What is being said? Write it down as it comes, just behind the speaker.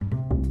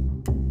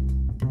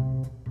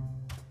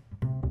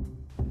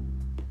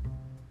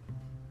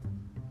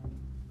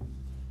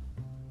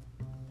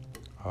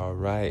All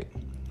right,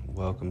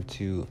 welcome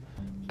to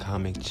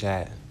Comic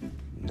Chat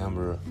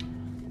number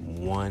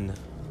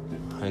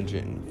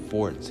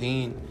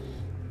 114.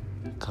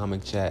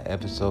 Comic Chat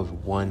episode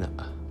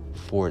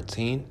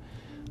 114.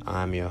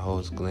 I'm your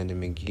host, Glendon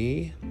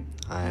McGee.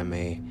 I am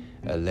a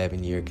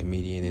 11-year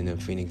comedian in the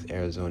Phoenix,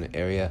 Arizona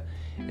area,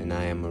 and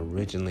I am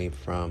originally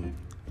from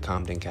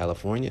Compton,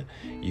 California.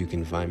 You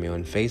can find me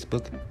on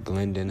Facebook,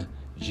 Glendon,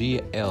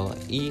 Glendon,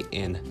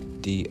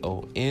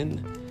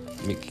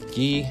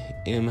 McGee,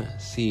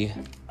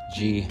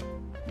 MCGEE.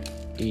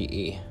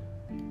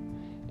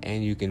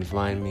 And you can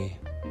find me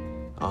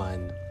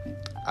on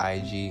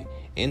IG,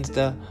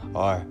 Insta,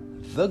 or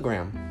the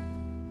gram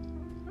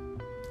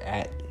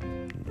at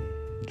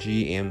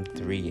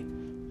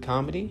GM3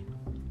 Comedy.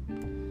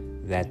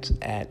 That's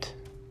at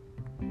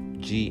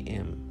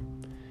GM,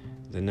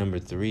 the number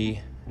 3,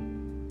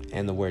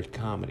 and the word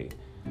comedy.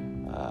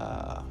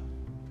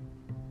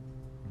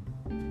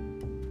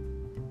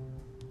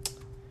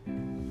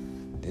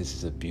 This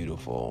is a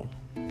beautiful,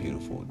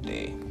 beautiful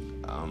day.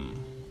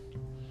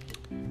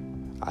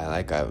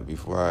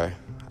 Before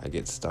I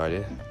get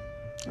started,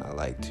 I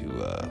like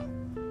to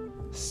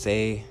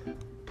say,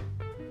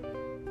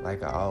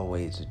 like I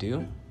always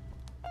do,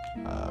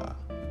 I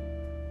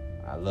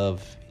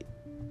love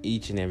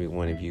each and every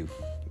one of you,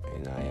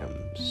 and I am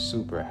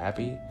super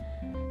happy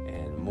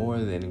and more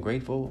than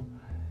grateful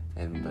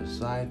and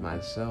beside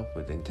myself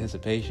with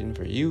anticipation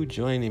for you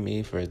joining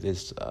me for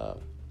this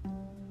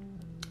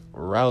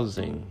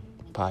rousing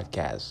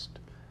podcast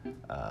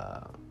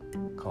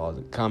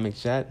called Comic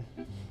Chat,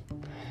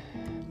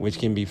 which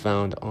can be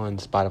found on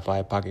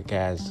Spotify, Pocket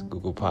Cast,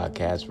 Google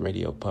Podcasts,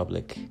 Radio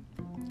Public,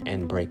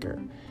 and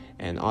Breaker,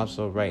 and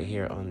also right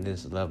here on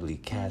this lovely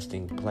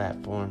casting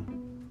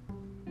platform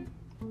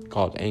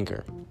called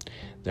Anchor.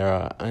 There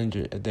are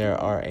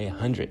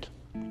 100.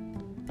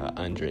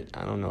 I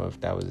don't know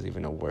if that was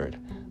even a word.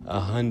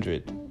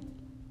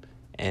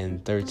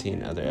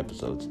 113 other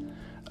episodes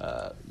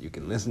you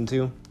can listen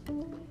to.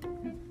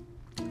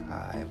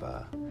 I've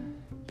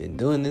been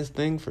doing this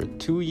thing for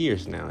 2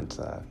 years now. It's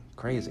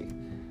crazy.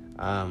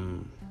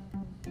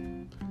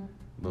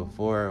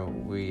 Before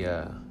we,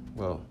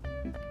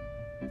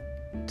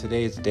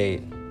 today's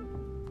date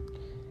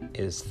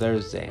is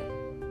Thursday,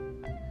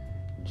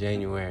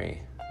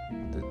 January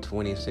the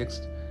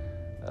 26th,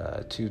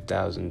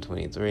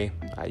 2023.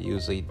 I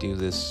usually do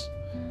this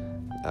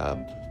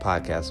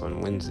podcast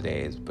on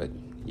Wednesdays, but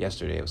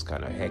yesterday was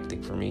kind of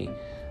hectic for me.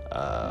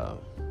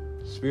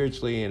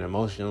 Spiritually and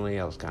emotionally,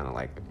 I was kind of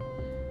like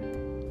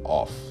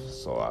off,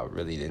 so I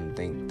really didn't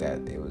think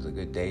that it was a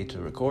good day to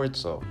record,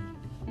 so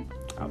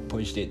I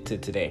pushed it to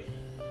today.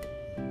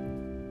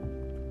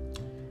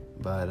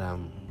 But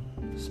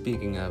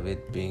speaking of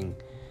it being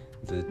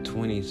the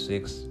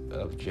 26th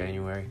of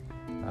January,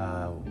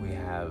 we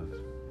have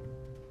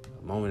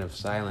a moment of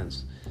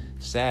silence.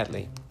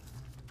 Sadly,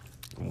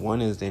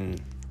 one is in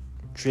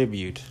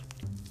tribute,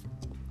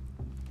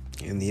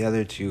 and the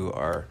other two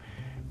are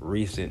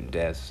recent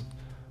deaths.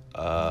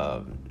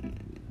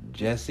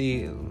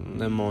 Jesse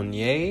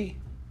Lemonnier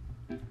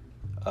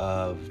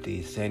of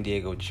the San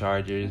Diego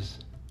Chargers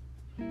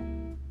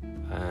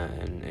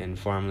and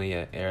formerly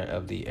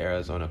of the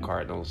Arizona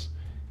Cardinals.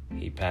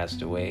 He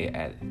passed away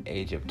at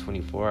age of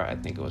 24. I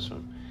think it was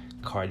from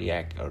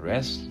cardiac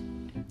arrest.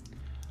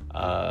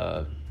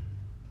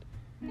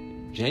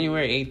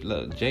 January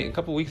 8th, a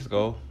couple weeks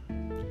ago,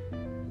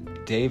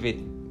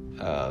 David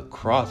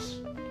Cross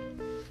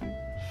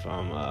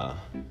from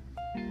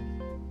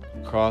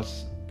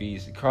Crosby,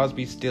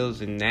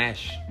 Stills, and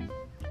Nash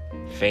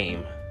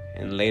fame,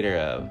 and later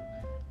a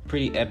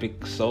pretty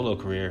epic solo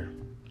career,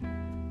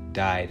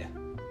 died.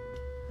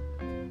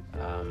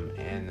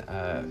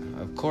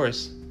 Of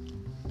course,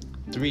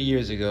 3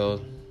 years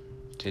ago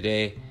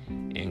today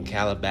in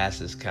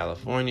Calabasas,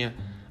 California,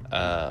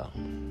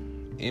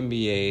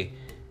 NBA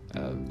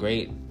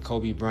great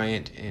Kobe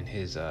Bryant and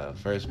his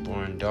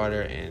firstborn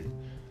daughter and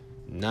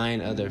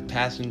 9 other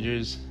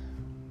passengers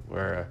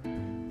were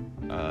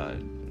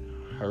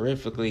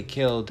horrifically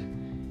killed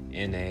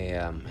in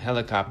a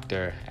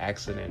helicopter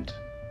accident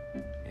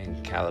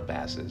in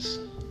Calabasas.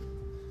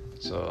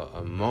 So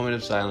a moment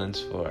of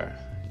silence for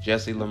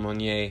Jesse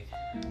Lemonnier,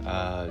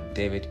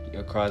 David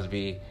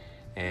Crosby,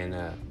 and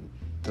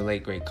the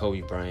late great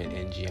Kobe Bryant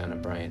and Gianna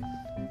Bryant,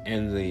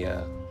 and the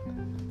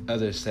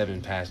other 7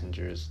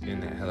 passengers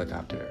in that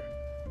helicopter.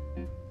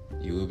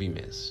 You will be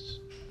missed.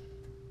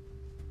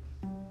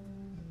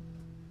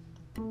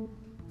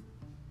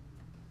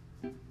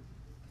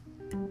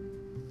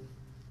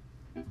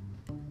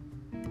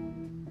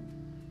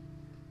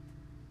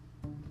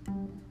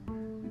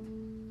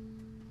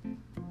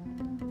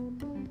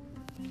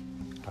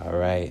 All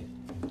right.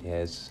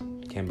 Yes,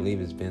 can't believe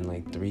it's been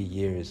like 3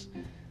 years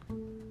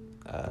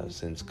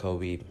since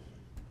Kobe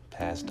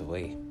passed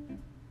away.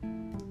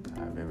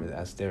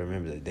 I still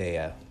remember the day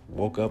I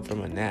woke up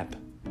from a nap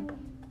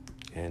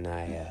and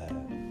I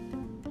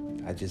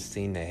just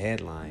seen the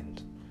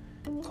headlines.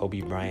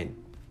 Kobe Bryant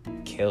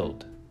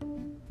killed.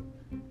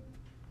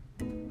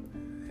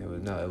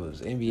 it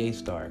was NBA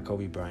star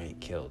Kobe Bryant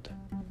killed.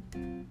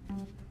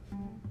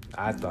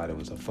 I thought it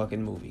was a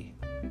fucking movie.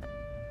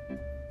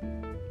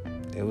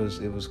 It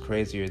was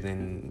crazier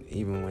than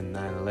even when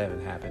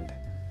 9/11 happened.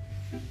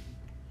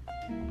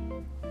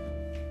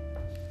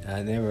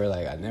 I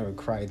never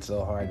cried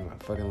so hard in my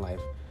fucking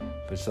life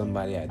for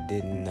somebody I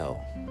didn't know.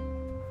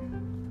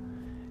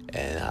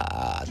 And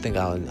I think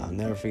I'll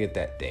never forget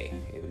that day.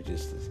 It was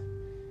just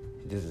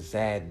a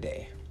sad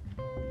day.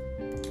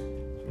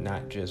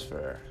 Not just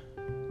for,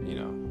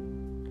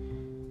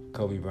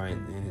 Kobe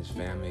Bryant and his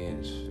family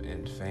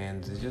and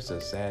fans. It's just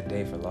a sad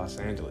day for Los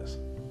Angeles.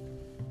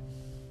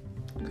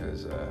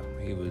 Because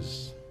he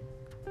was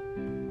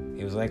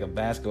like a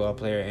basketball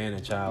player and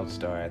a child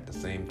star at the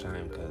same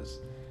time, because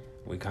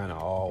we kind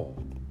of all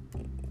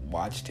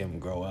watched him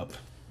grow up.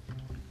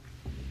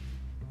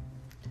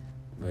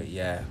 But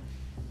yeah,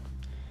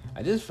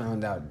 I just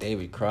found out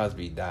David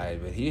Crosby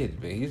died, but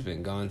he's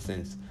been gone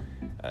since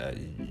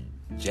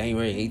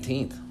January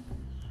 18th.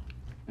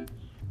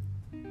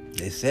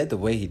 They said the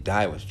way he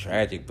died was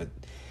tragic, but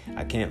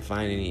I can't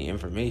find any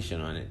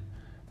information on it.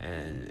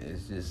 And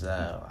it's just,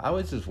 I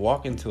was just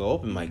walking to an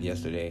open mic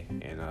yesterday,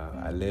 and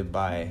I live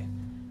by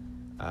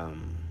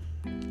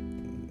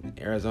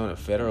Arizona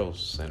Federal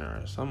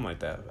Center or something like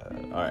that,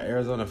 or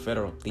Arizona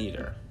Federal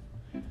Theater.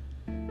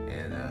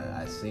 And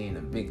I seen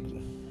a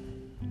big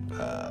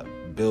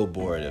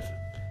billboard of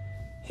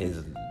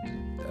his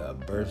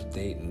birth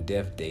date and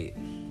death date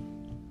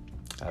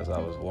as I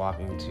was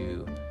walking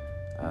to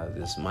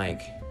this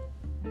mic.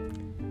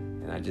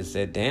 And I just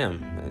said,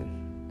 damn.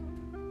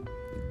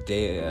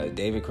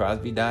 David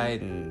Crosby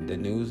died and the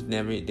news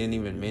didn't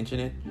even mention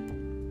it.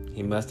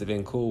 He must have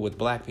been cool with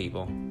black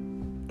people.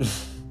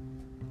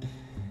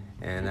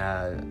 And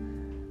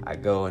I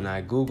go and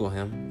I Google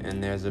him,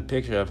 and there's a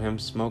picture of him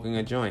smoking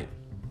a joint.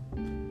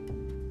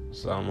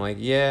 So I'm like,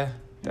 yeah,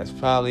 that's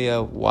probably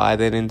why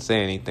they didn't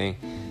say anything,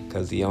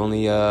 because the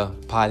only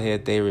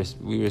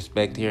pothead we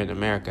respect here in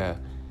America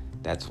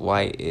that's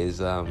white is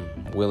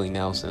Willie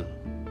Nelson.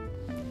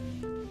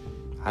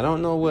 I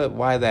don't know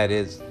why that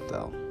is,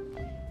 though.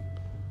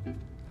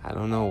 I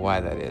don't know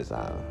why that is.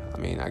 I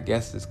mean, I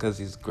guess it's because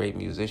he's a great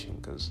musician,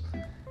 because,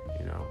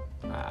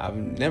 I've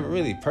never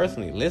really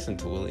personally listened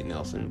to Willie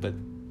Nelson, but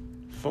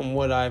from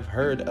what I've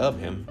heard of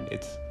him,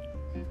 it's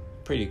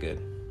pretty good.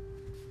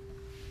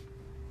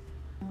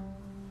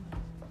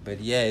 But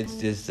yeah, it's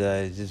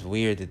just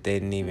weird that they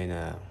didn't even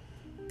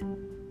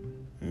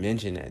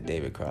mention that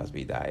David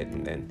Crosby died.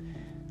 And then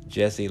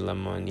Jesse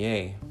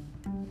Lemonnier,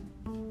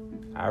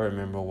 I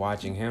remember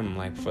watching him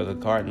for the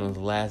Cardinals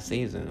last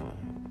season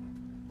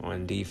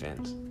on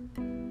defense.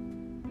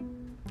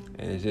 And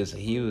it's just,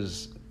 he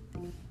was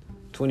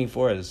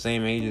 24, the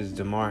same age as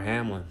Damar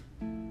Hamlin,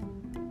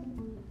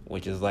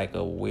 which is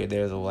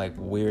there's a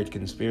weird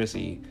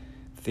conspiracy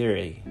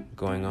theory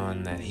going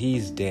on that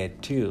he's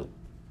dead too,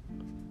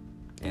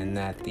 and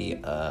that the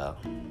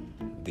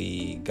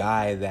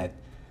guy that,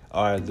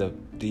 or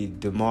the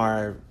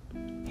Damar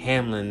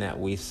Hamlin that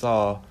we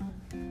saw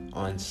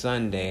on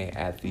Sunday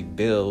at the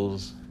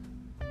Bengals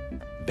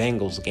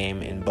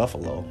game in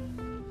Buffalo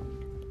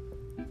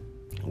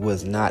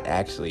was not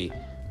actually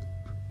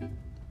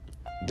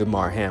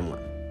Damar Hamlin.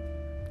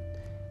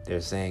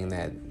 They're saying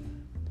that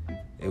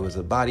it was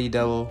a body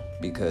double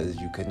because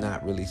you could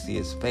not really see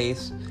his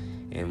face,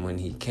 and when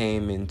he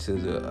came into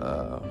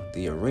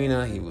the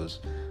arena, he was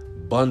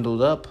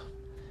bundled up,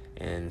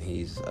 and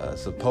he's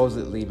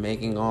supposedly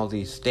making all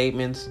these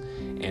statements,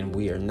 and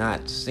we are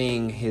not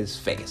seeing his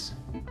face.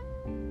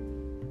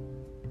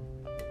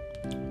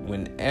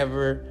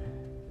 Whenever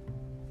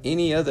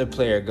any other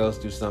player goes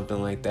through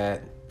something like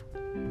that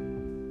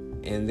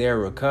and they're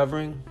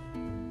recovering,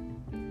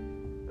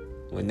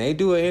 when they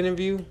do an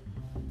interview,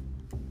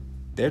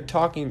 they're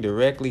talking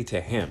directly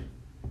to him.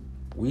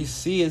 We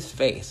see his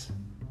face.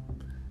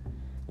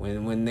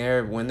 When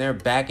they're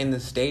back in the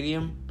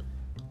stadium,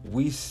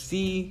 we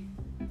see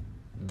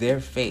their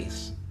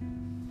face.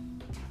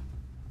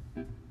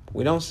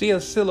 We don't see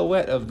a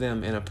silhouette of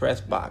them in a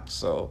press box.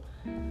 So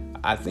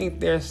I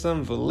think there's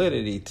some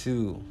validity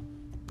to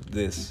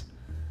this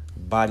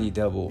body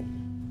double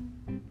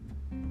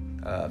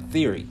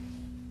theory.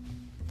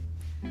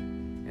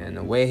 And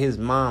the way his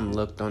mom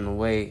looked on the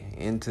way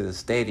into the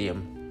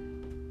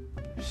stadium,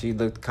 she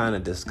looked kind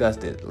of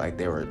disgusted, like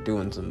they were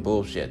doing some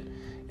bullshit.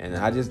 And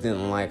I just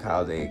didn't like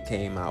how they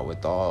came out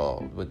with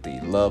the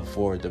Love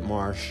for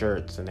Damar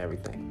shirts and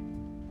everything.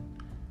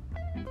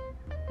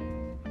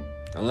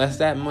 Unless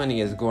that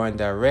money is going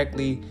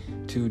directly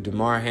to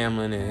Damar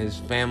Hamlin and his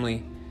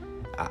family,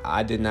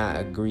 I did not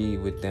agree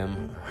with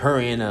them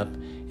hurrying up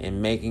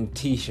and making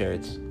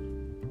T-shirts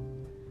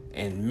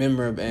and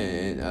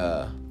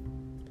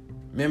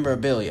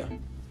memorabilia.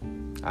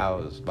 I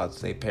was about to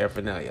say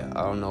paraphernalia.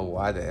 I don't know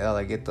why the hell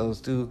I get those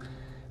two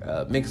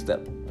mixed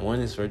up. One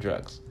is for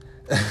drugs.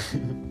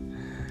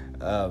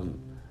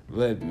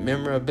 But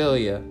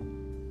memorabilia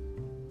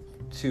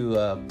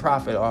to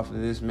profit off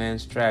of this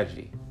man's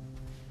tragedy.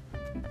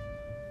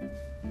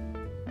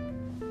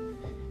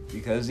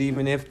 Because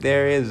even if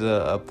there is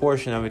a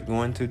portion of it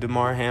going to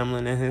Damar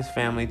Hamlin and his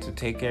family to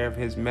take care of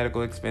his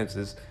medical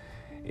expenses,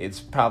 it's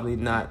probably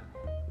not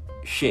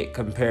shit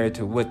compared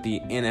to what the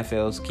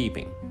NFL's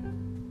keeping.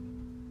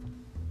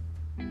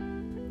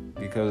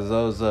 Because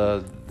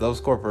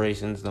those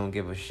corporations don't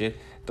give a shit.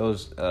 The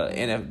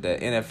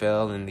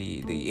NFL and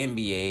the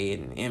NBA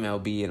and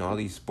MLB and all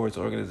these sports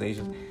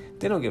organizations,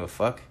 they don't give a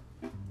fuck.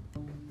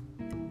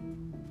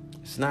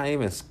 It's not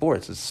even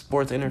sports. It's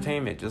sports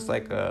entertainment, just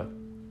like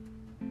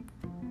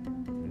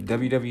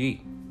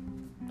WWE.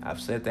 I've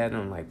said that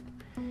in like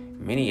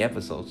many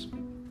episodes.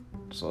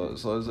 So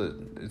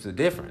it's a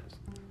difference.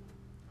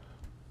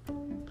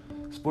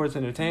 Sports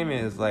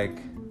entertainment is like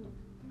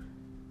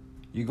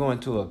you go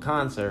into a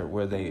concert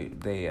where they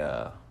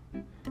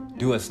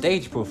do a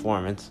stage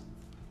performance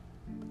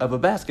of a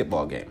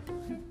basketball game.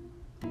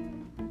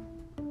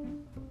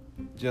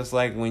 Just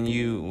like when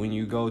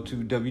you go to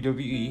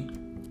WWE,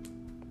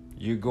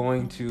 you're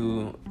going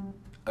to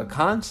a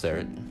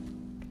concert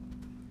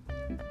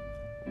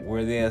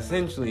where they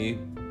essentially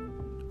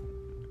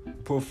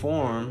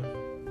perform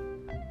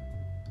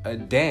a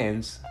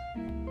dance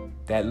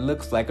that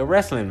looks like a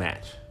wrestling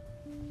match.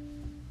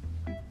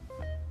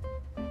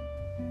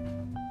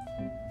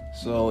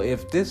 So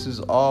if this is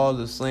all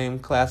the same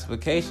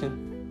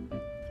classification,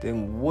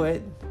 then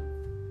what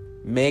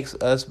makes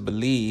us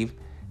believe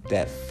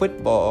that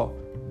football,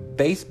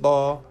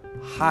 baseball,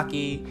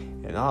 hockey,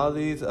 and all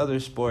these other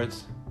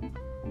sports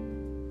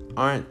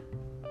aren't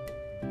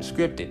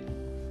scripted?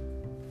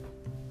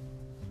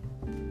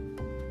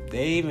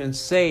 They even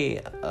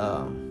say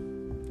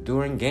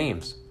during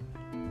games,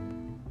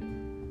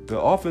 the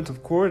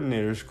offensive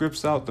coordinator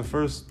scripts out the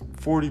first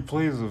 40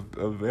 plays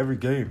of every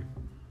game.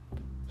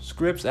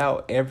 Scripts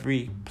out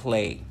every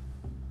play.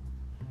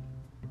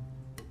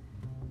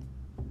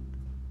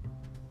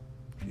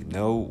 You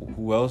know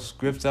who else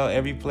scripts out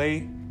every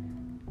play?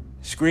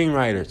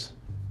 Screenwriters.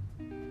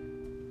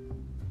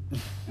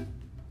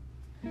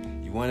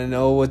 You want to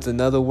know what's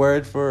another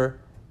word for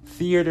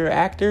theater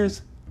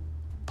actors?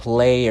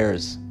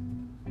 Players.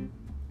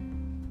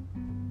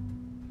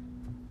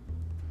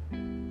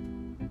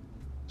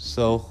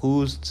 So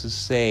who's to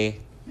say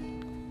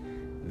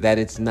that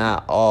it's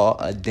not all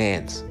a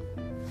dance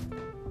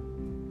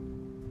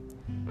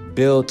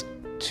built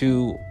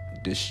to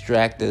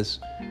distract us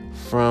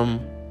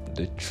from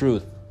the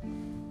truth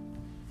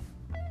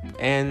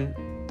and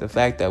the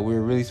fact that we're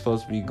really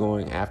supposed to be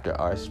going after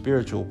our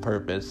spiritual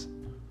purpose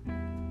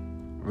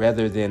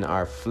rather than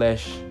our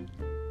fleshy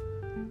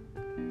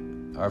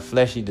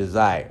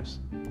desires?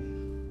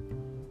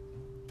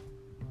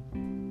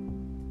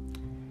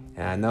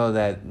 And I know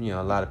that,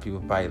 a lot of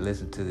people probably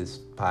listen to this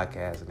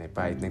podcast and they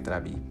probably think that I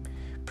be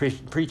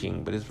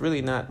preaching, but it's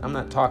really not. I'm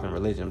not talking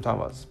religion. I'm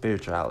talking about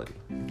spirituality.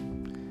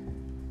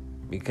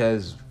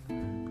 Because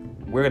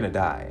we're going to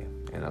die.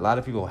 And a lot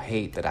of people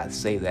hate that I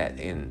say that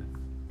in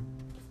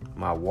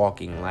my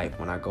walking life.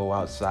 When I go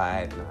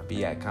outside and I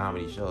be at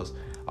comedy shows,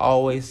 I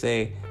always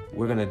say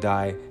we're going to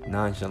die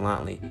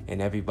nonchalantly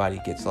and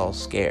everybody gets all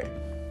scared.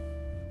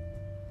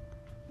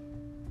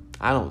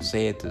 I don't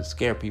say it to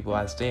scare people.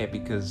 I say it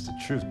because it's the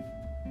truth.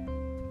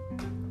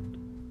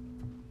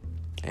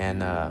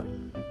 And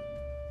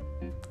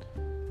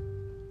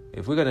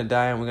if we're going to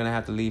die and we're going to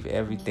have to leave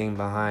everything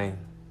behind,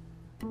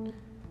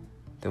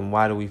 then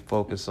why do we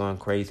focus on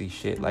crazy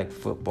shit like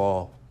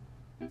football,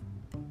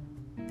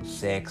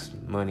 sex,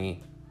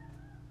 money,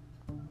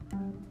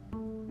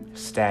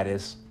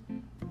 status?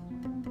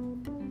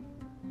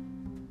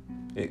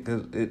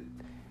 It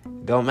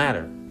don't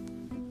matter.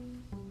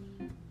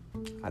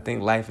 I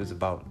think life is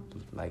about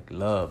like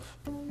love.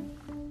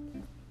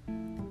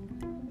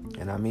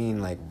 And I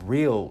mean like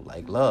real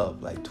like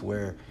love, like to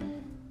where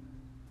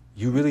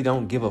you really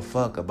don't give a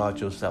fuck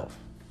about yourself.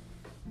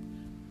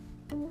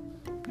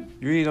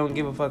 You really don't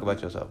give a fuck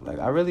about yourself. Like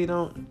I really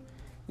don't,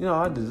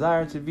 I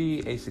desire to be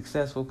a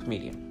successful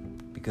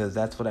comedian because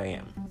that's what I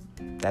am.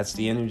 That's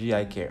the energy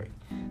I carry.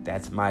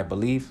 That's my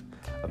belief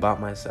about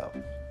myself.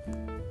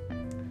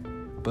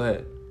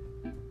 But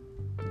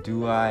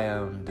do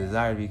I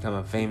desire to become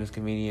a famous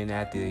comedian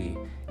at the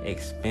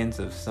expense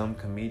of some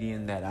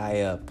comedian that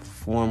I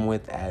perform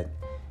with at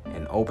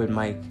an open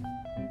mic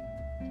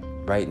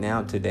right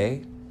now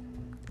today?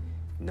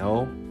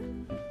 No.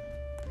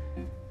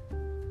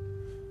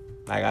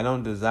 Like, I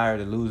don't desire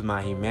to lose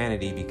my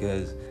humanity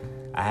because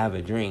I have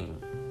a dream.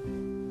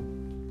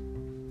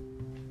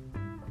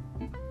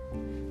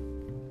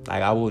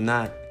 Like, I will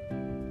not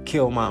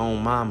kill my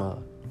own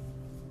mama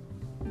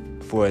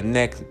for a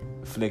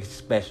Netflix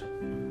special,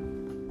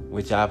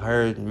 which I've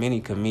heard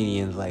many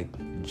comedians like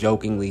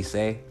jokingly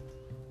say.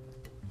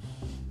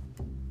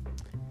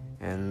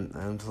 And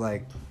I'm just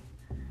like,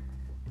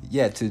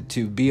 yeah,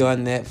 to be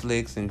on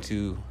Netflix and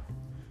to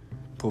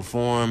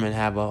perform and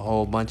have a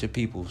whole bunch of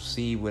people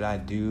see what I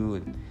do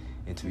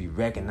and to be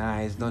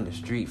recognized on the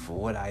street for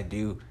what I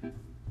do,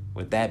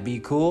 would that be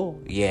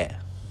cool? Yeah.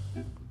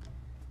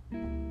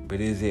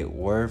 But is it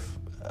worth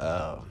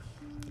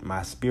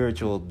my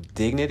spiritual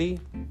dignity?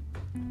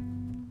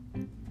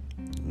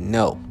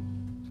 No.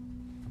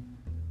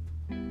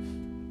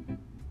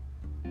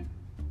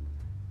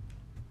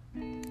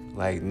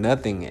 Like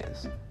nothing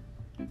is.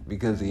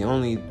 Because the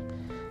only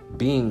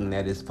being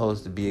that is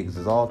supposed to be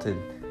exalted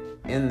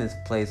in this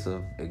place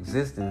of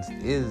existence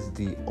is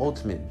the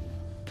ultimate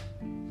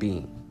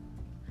being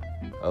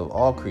of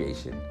all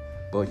creation.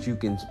 But you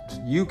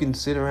can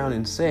sit around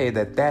and say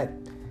that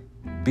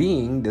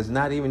being does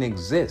not even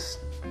exist.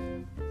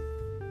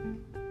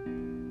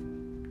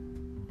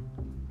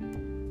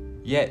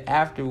 Yet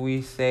after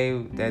we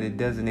say that it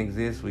doesn't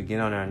exist, we get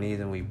on our knees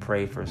and we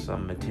pray for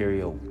some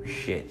material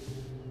shit.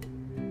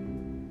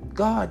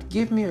 God,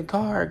 give me a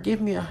car,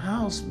 give me a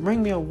house,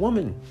 bring me a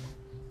woman.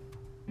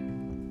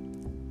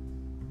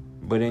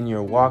 But in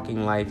your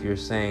walking life, you're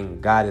saying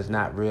God is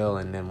not real.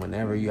 And then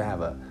whenever you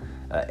have a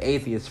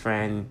atheist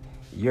friend,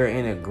 you're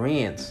in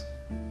agreement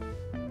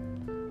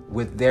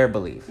with their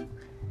belief,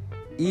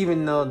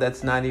 even though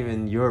that's not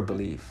even your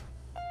belief.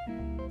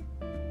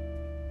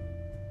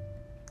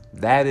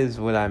 That is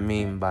what I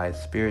mean by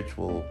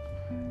spiritual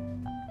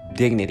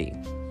dignity.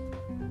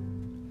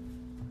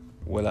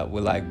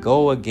 Will I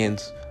go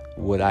against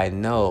what I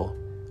know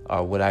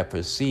or what I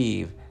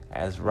perceive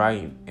as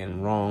right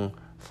and wrong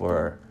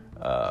for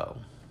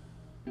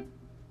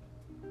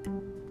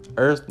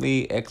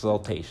earthly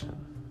exaltation?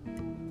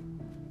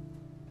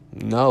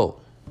 No.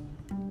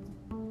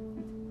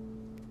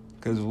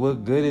 Because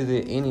what good is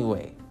it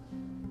anyway?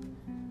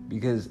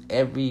 Because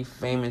every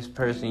famous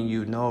person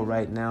you know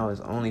right now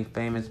is only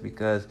famous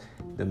because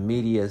the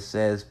media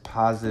says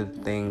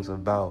positive things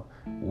about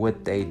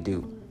what they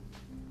do.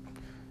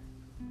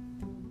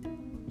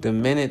 The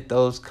minute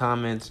those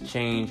comments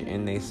change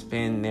and they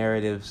spin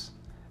narratives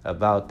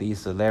about these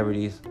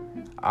celebrities,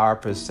 our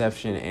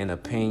perception and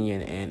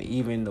opinion and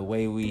even the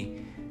way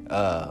we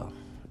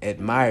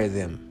admire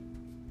them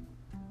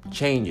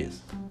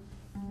changes.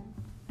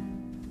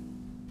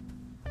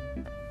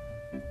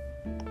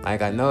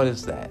 Like I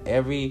noticed that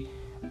every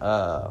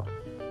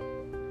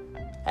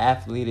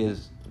athlete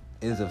is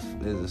a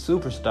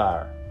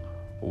superstar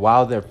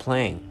while they're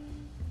playing,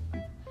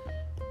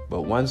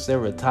 but once they're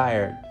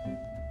retired,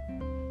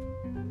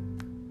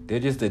 they're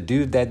just a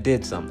dude that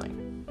did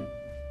something.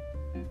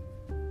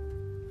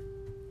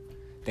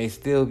 They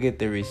still get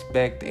the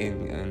respect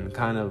and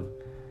kind of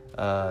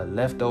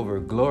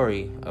leftover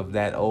glory of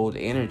that old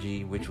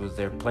energy, which was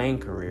their playing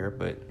career,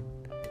 but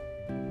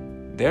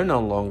they're no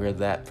longer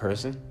that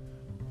person.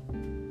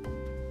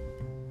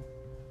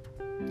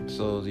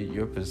 So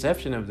your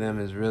perception of them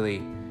is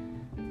really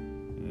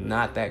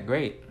not that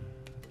great.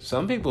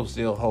 Some people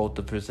still hold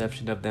the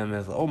perception of them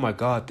as, oh my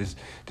God, this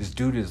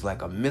dude is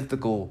like a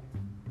mythical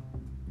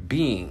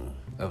being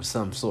of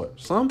some sort.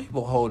 Some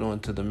people hold on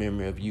to the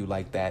memory of you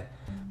like that,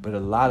 but a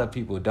lot of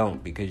people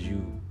don't because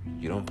you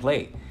don't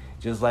play.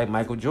 Just like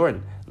Michael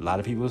Jordan. A lot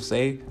of people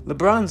say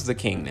LeBron's the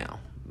king now.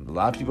 A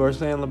lot of people are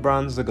saying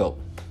LeBron's the GOAT.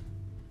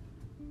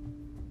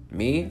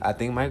 Me, I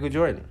think Michael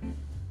Jordan.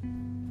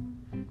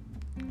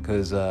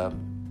 Because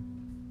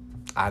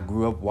I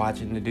grew up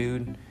watching the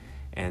dude,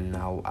 and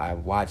I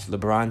watched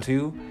LeBron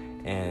too,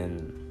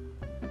 and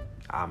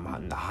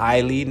I'm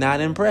highly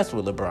not impressed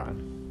with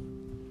LeBron.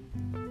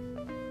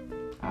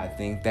 I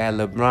think that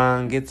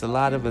LeBron gets a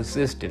lot of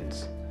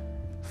assistance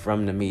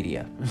from the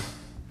media.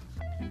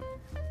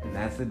 And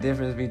that's the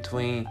difference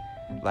between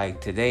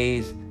like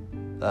today's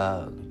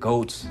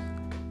GOATs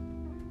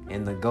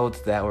and the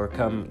GOATs that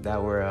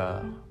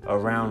were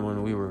around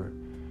when we were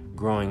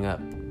growing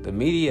up. The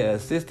media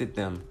assisted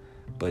them,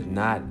 but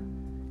not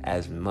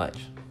as much.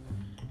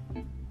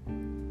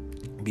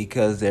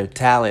 Because their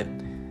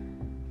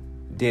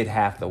talent did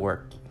half the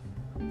work.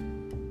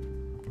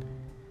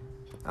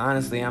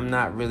 Honestly, I'm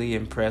not really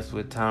impressed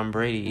with Tom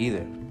Brady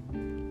either.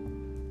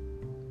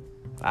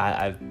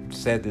 I've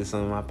said this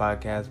on my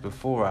podcast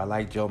before. I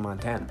like Joe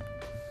Montana.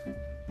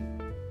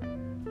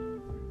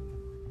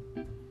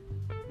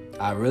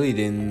 I really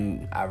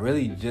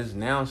just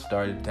now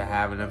started to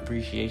have an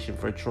appreciation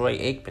for Troy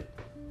Aikman.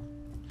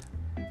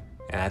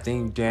 And I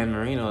think Dan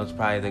Marino is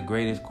probably the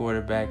greatest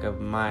quarterback of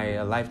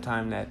my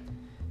lifetime that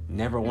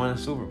never won a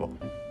Super Bowl.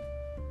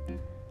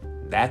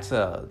 That's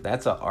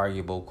a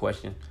arguable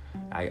question.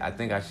 I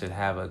think I should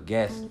have a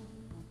guest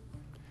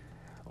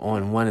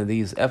on one of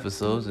these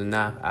episodes, and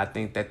I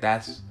think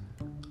that's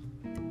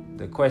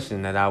the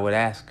question that I would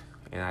ask.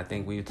 And I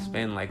think we'd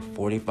spend like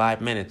 45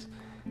 minutes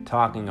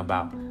talking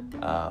about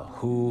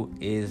who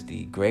is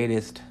the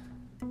greatest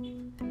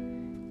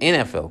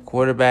NFL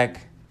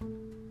quarterback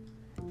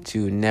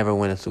to never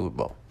win a Super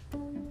Bowl.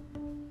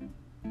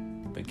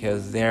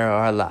 Because there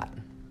are a lot.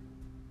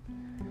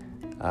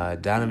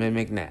 Donovan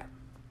McNabb,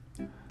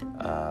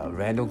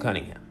 Randall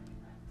Cunningham,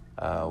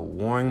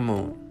 Warren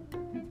Moon.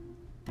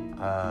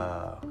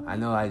 I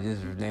know I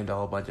just named a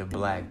whole bunch of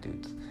black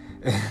dudes.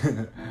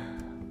 There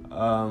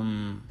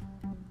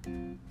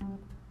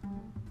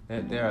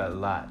are a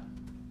lot.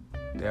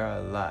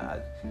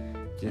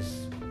 I'm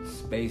just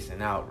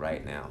spacing out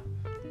right now.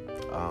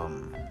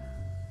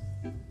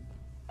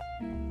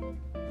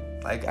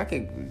 Like I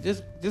could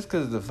just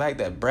because of the fact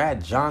that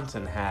Brad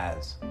Johnson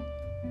has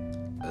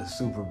a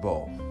Super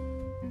Bowl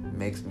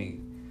makes me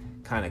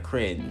kind of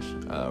cringe.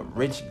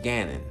 Rich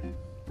Gannon,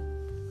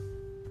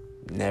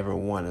 never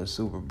won a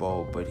Super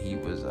Bowl, but he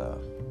was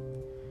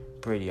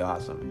pretty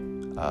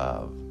awesome.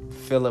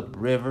 Phillip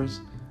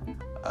Rivers.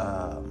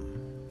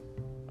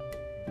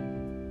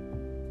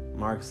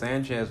 Mark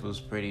Sanchez was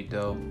pretty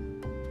dope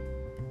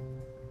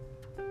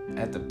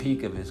at the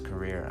peak of his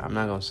career. I'm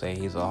not gonna say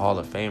he's a Hall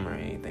of Famer or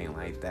anything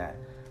like that.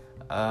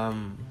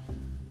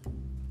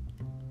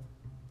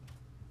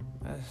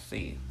 Let's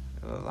see.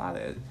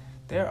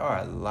 There are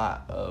a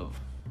lot of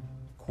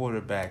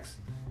quarterbacks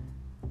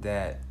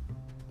that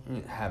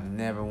have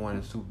never won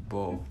a Super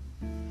Bowl,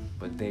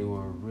 but they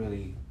were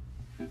really,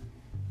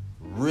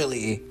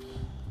 really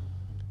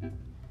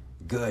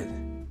good.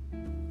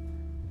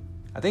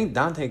 I think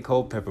Dante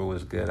Culpepper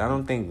was good. I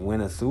don't think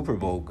win a Super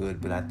Bowl good,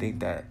 but I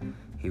think that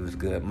he was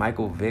good.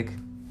 Michael Vick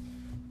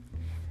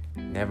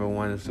never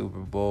won a Super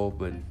Bowl,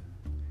 but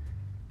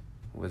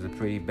was a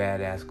pretty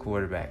badass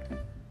quarterback.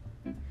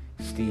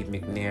 Steve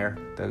McNair,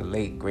 the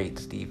late great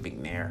Steve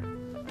McNair.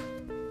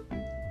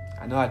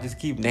 I know I just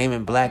keep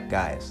naming black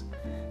guys.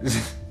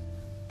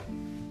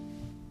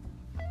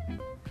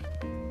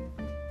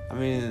 I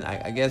mean,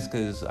 I guess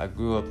because I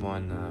grew up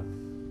on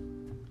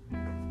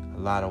a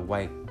lot of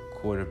white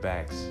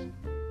quarterbacks,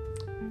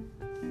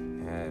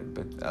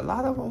 but a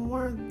lot of them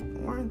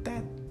weren't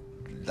that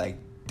like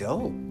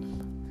dope.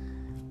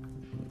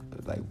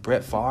 Like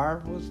Brett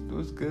Favre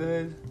was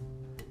good.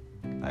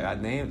 Like I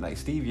named like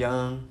Steve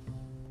Young.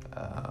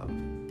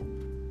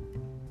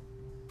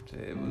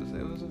 It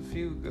was a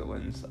few good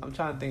ones. I'm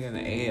trying to think of the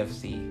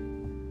AFC.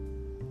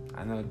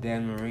 I know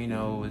Dan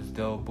Marino was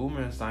dope.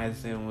 Boomer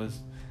Esiason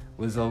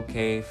was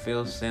okay.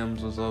 Phil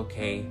Simms was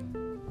okay.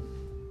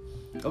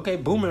 Okay,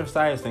 Boomer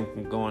Esiason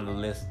can go on the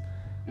list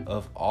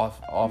of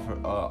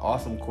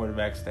awesome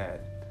quarterbacks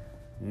that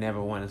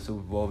never won a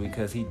Super Bowl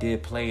because he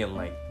did play in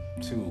like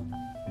 2.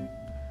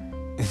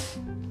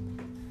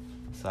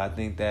 So I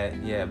think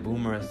that,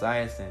 Boomer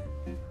Esiason,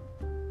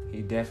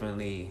 he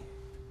definitely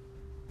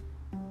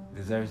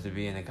deserves to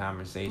be in the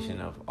conversation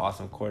of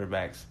awesome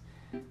quarterbacks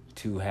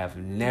to have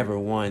never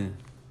won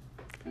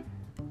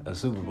a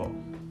Super Bowl.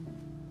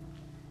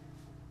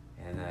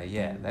 And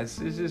it's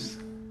just,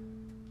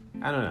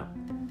 I don't know.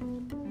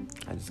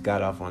 I just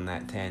got off on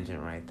that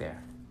tangent right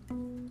there.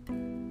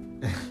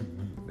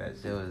 That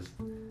shit was,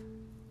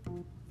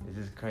 it's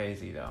just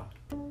crazy though.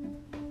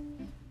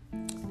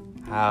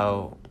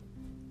 How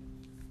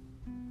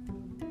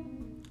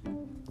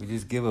we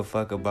just give a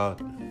fuck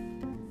about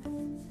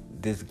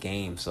this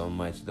game so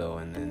much though,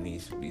 and then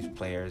these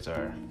players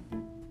are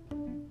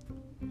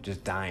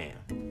just dying.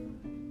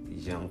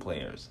 These young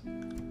players.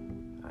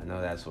 I know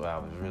that's what I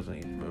was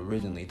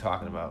originally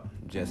talking about,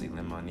 Jesse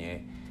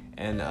Lemonnier.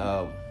 And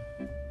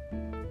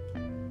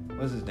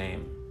what's his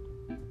name?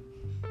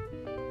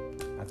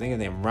 I think his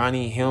name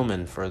Ronnie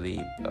Hillman for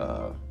the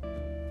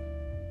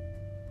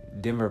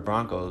Denver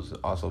Broncos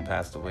also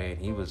passed away,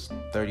 and he was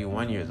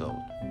 31 years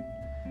old.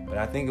 But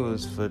I think it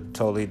was for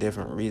totally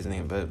different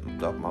reasoning. But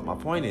my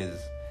point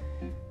is,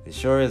 it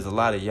sure is a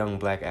lot of young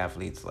black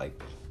athletes like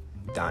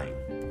dying.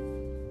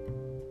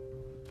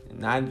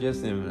 Not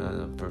just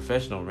in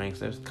professional ranks.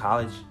 There's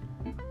college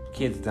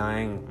kids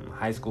dying,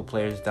 high school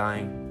players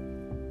dying.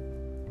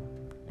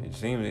 It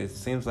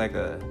seems like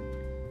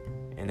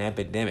an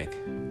epidemic,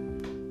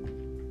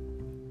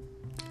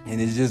 and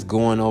it's just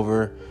going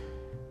over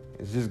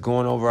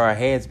our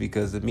heads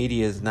because the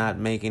media is not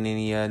making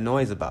any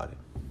noise about it.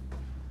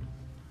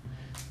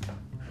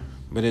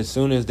 But as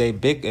soon as they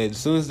pick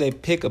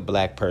a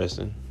black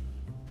person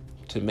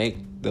to make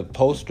the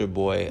poster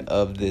boy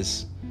of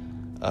this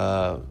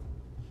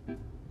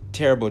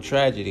terrible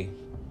tragedy,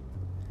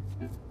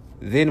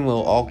 then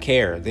we'll all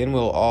care. Then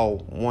we'll all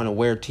want to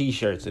wear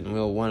T-shirts and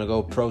we'll want to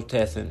go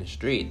protest in the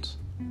streets.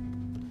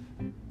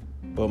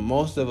 But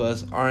most of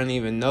us aren't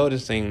even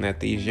noticing that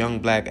these young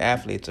black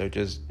athletes are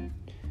just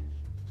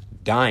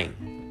dying.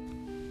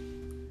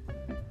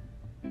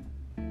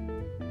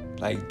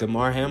 Like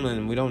Damar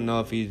Hamlin, we don't know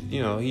if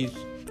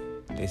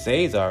they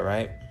say he's all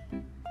right.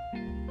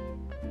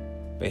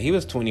 But he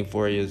was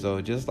 24 years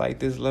old, just like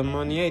this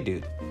Lemonnier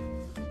dude.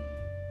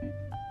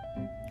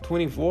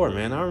 24,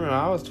 man. I remember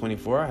I was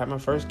 24. I had my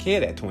first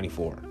kid at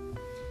 24.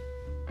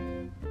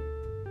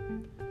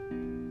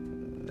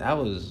 That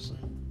was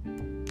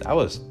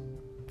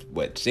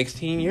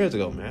 16 years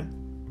ago, man.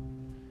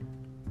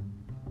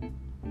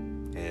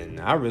 And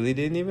I really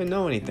didn't even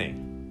know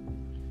anything.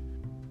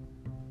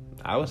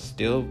 I was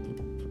still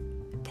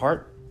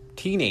part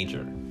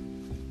teenager.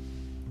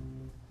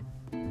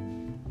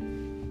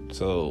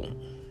 So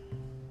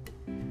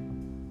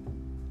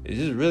it's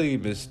just really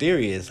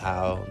mysterious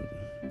how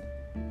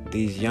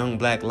these young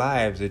black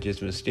lives are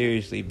just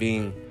mysteriously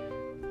being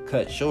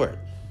cut short.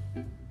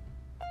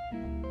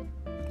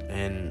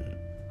 And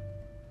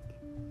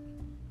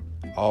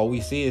all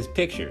we see is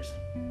pictures.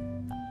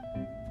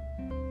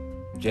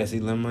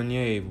 Jesse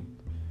Lemonnier,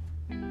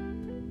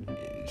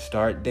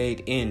 start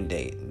date, end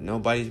date.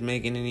 Nobody's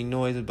making any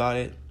noise about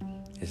it.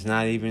 It's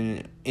not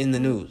even in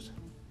the news.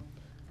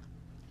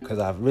 Because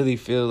I really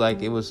feel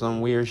like it was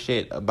some weird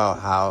shit about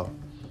how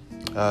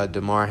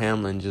Damar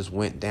Hamlin just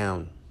went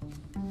down.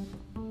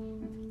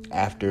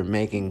 after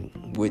making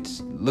what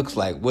looked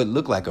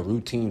like a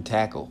routine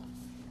tackle.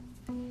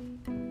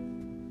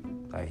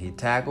 Like, he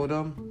tackled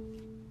him,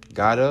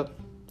 got up,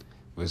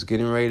 was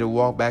getting ready to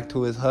walk back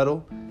to his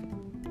huddle,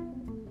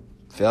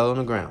 fell on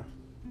the ground.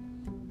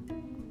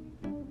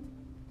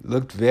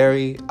 Looked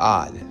very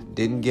odd.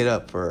 Didn't get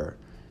up for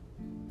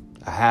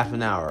a half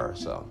an hour or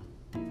so.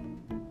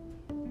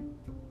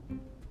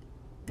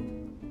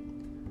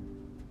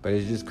 But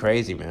it's just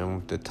crazy, man,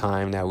 with the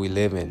time that we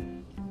live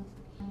in.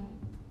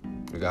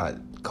 We got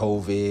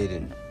COVID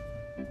and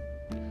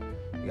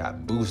we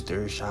got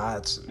booster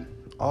shots and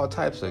all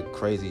types of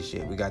crazy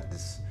shit. We got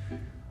this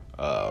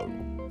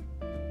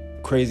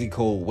crazy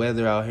cold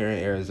weather out here in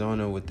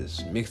Arizona with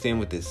this mixed in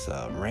with this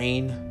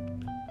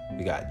rain.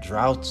 We got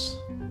droughts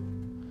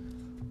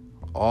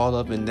all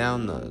up and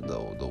down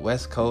the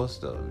West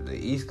Coast. The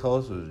East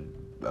Coast was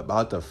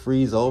about to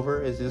freeze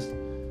over. It's just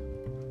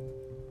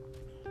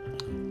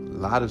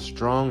a lot of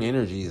strong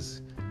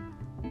energies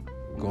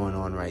going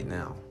on right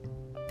now.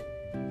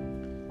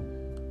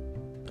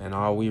 And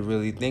all we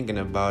really thinking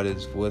about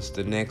is what's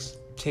the next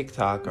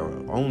TikTok or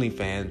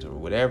OnlyFans or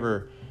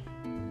whatever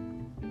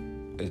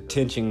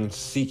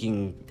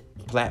attention-seeking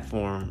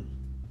platform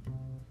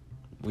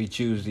we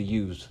choose to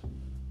use.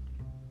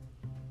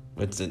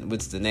 What's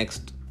the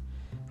next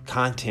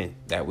content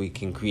that we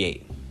can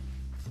create?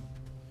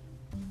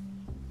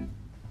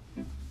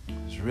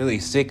 It's really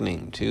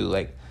sickening too.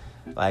 Like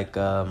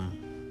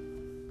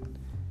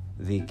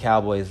the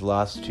Cowboys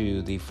lost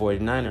to the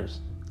 49ers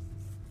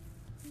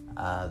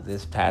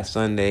this past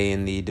Sunday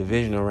in the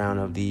divisional round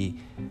of the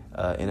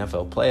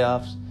NFL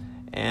playoffs,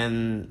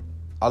 and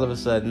all of a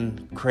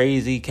sudden,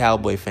 crazy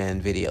Cowboy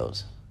fan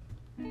videos.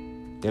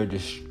 They're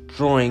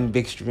destroying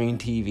big screen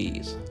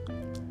TVs,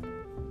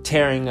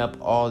 tearing up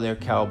all their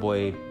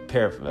Cowboy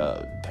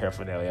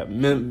paraphernalia,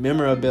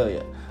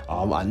 memorabilia.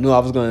 I knew I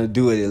was going to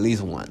do it at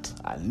least once.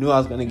 I knew I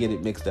was going to get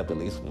it mixed up at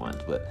least once,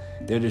 but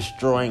they're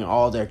destroying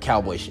all their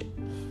Cowboy shit.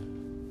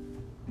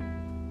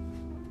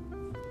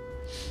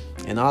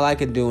 And all I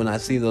can do when I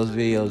see those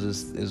videos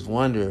is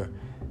wonder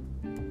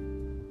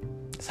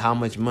is how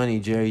much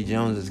money Jerry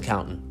Jones is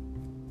counting.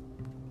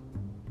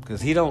 Because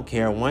he don't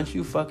care. Once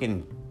you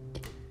fucking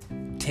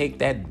take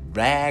that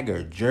rag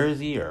or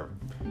jersey or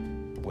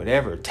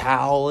whatever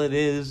towel it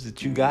is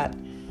that you got,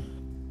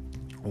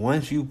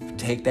 once you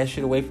take that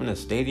shit away from the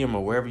stadium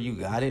or wherever you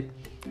got it,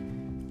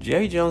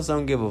 Jerry Jones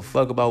don't give a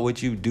fuck about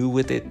what you do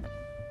with it.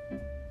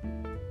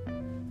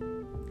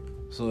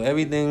 So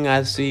everything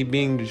I see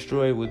being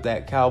destroyed with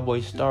that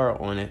Cowboy star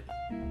on it,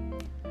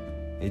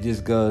 it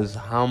just goes,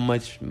 how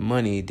much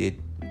money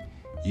did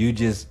you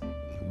just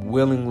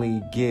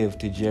willingly give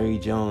to Jerry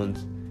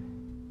Jones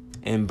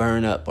and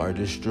burn up or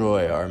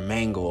destroy or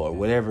mangle or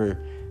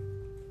whatever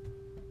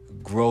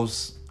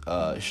gross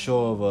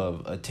show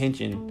of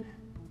attention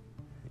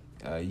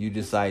you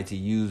decide to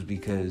use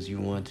because you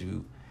want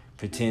to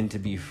pretend to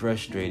be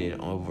frustrated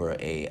over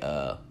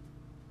a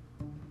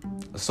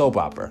soap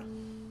opera.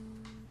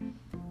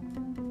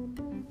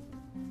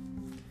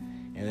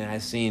 And then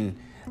I've seen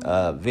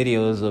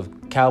videos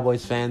of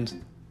Cowboys fans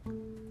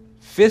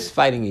fist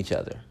fighting each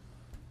other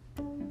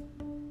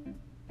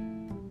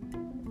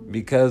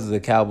because the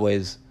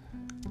Cowboys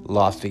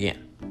lost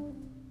again.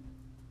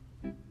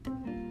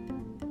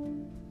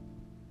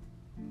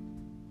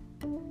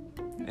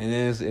 And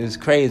it's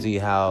crazy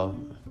how,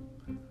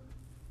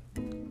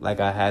 like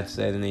I had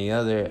said in the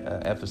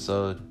other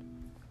episode,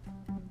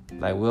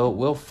 like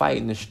we'll fight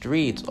in the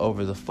streets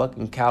over the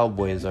fucking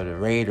Cowboys or the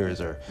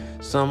Raiders or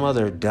some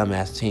other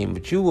dumbass team,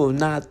 but you will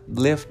not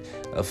lift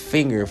a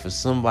finger for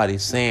somebody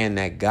saying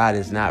that God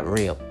is not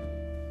real.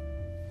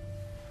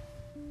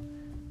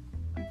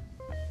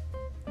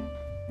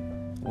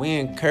 We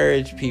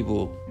encourage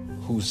people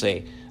who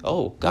say,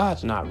 "Oh,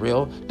 God's not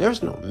real.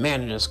 There's no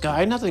man in the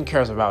sky. Nothing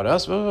cares about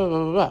us." Blah, blah,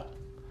 blah, blah.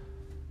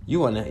 You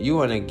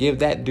wanna give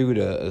that dude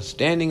a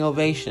standing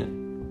ovation.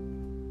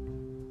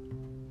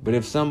 But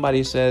if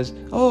somebody says,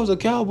 "Oh, the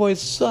Cowboys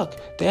suck.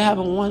 They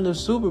haven't won the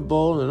Super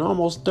Bowl in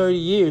almost 30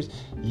 years,"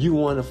 you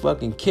want to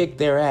fucking kick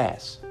their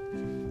ass.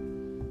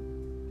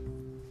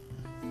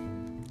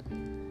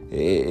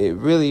 It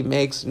really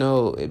makes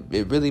no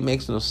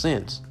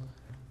sense.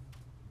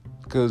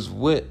 Because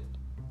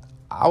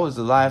I was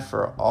alive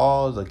for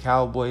all the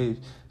Cowboys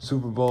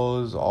Super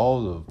Bowls,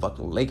 all the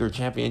fucking Laker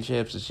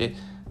championships and shit.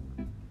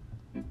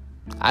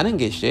 I didn't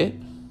get shit.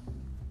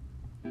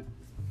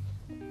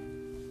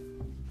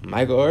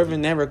 Michael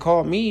Irvin never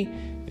called me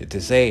to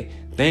say,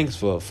 "Thanks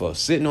for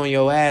sitting on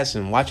your ass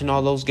and watching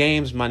all those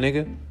games, my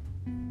nigga.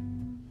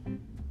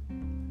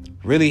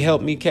 Really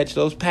helped me catch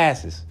those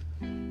passes."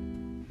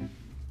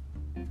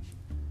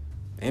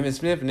 Emmitt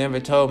Smith never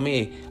told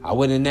me I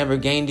would have never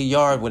gained a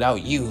yard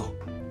without you.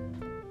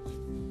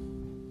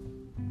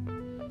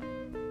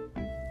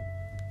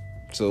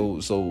 So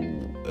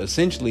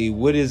essentially,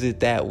 what is it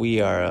that we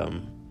are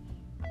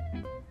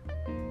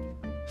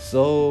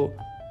so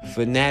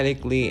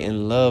fanatically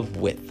in love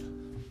with?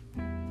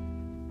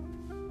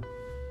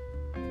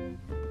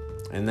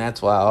 And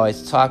that's why I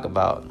always talk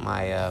about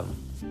my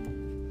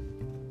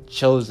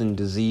chosen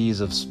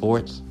disease of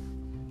sports.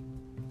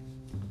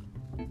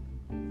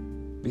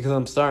 Because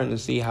I'm starting to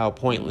see how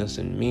pointless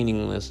and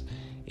meaningless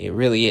it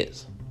really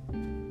is.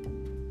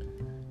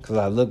 Because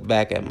I look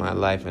back at my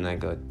life and I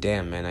go,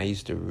 damn, man, I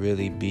used to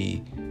really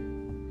be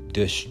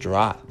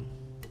distraught.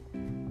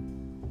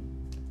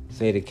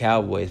 Say the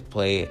Cowboys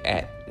play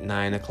at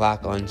 9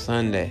 o'clock on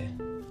Sunday.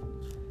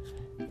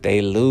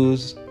 They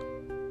lose.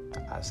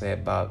 I say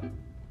about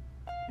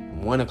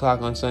 1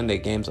 o'clock on Sunday,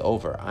 game's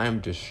over. I'm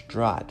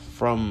distraught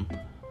from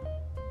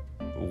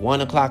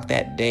 1 o'clock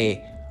that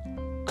day,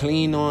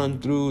 clean on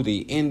through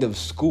the end of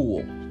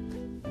school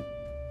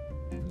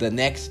the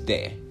next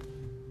day.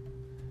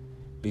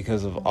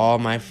 Because of all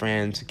my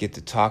friends get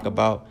to talk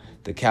about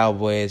the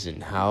Cowboys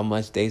and how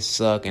much they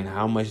suck and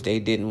how much they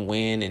didn't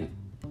win. And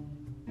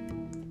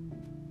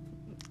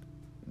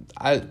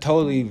I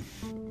totally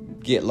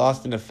get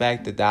lost in the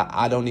fact that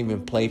I don't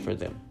even play for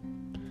them.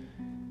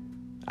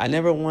 I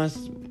never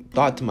once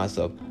thought to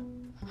myself,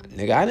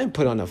 nigga, I didn't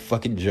put on a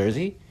fucking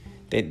jersey.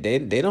 They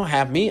don't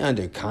have me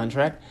under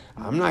contract.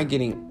 I'm not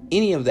getting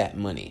any of that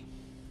money.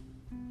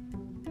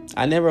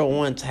 I never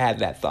once had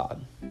that thought.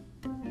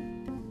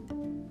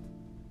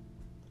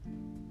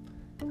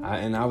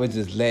 I was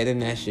just letting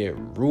that shit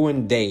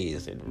ruin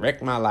days and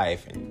wreck my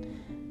life and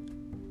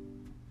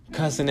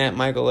cussing at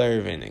Michael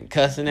Irvin and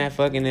cussing at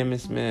fucking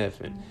Emmitt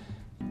Smith and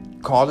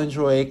calling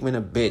Troy Aikman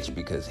a bitch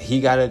because he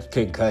got a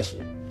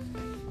concussion.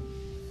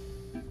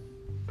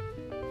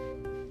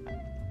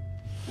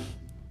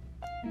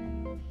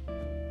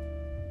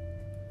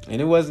 And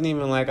it wasn't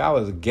even like I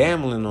was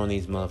gambling on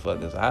these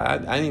motherfuckers. I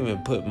didn't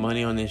even put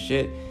money on this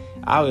shit.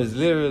 I was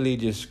literally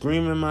just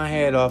screaming my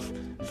head off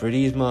for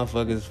these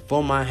motherfuckers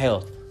for my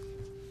health.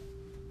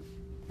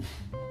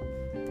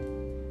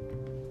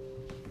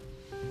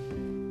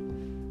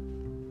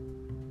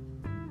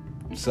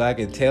 So I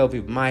can tell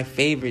people my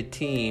favorite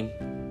team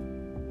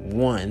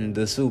won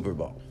the Super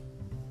Bowl.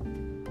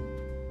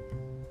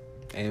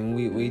 And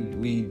we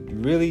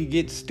really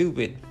get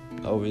stupid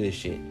over this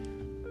shit.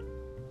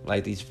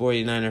 Like these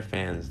 49er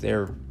fans, they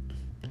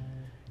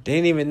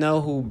didn't even know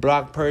who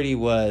Brock Purdy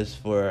was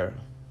for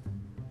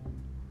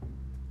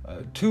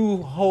 2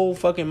 whole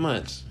fucking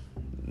months.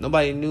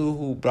 Nobody knew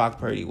who Brock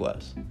Purdy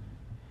was.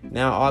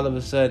 Now all of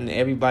a sudden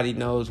everybody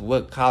knows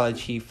what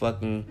college he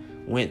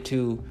fucking went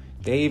to.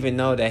 They even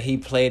know that he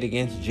played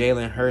against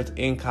Jalen Hurts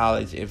in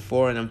college and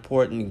for an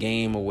important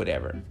game or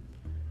whatever.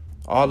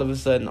 All of a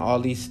sudden all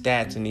these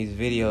stats and these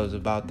videos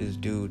about this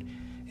dude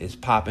is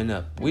popping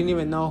up. We didn't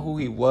even know who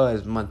he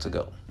was months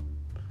ago.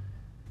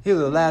 He was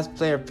the last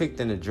player picked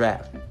in the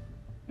draft.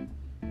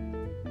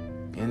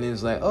 And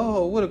it's like,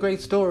 oh, what a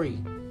great story.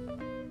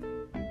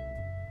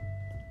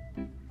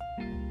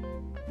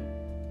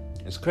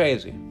 It's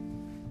crazy.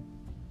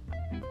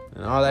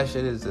 And all that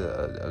shit is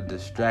a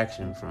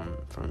distraction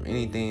from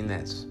anything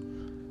that's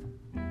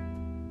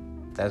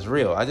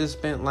real. I just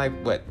spent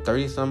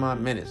 30 some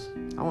odd minutes.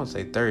 I won't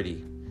say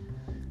 30.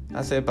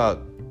 I say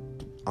about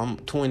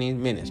 20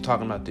 minutes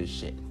talking about this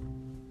shit.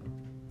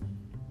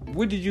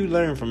 What did you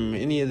learn from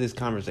any of this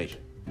conversation?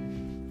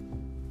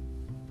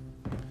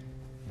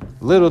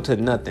 Little to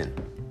nothing.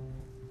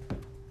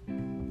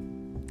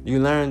 You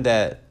learned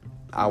that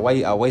I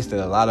wasted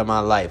a lot of my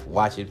life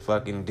watching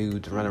fucking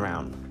dudes run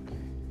around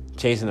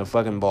chasing a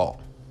fucking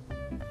ball.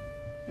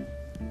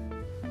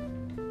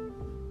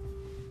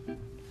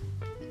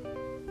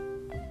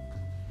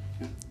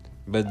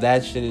 But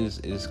that shit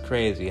is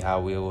crazy how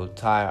we will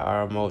tie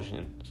our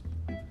emotions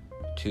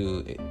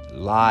to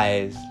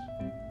lies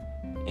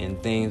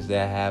and things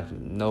that have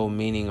no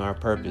meaning or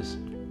purpose.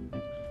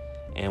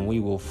 And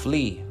we will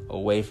flee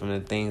away from the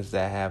things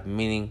that have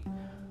meaning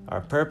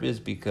or purpose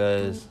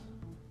because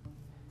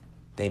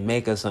they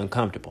make us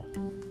uncomfortable.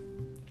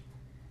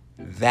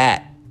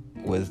 That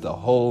was the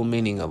whole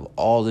meaning of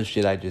all the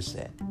shit I just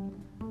said.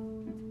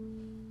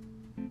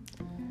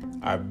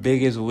 Our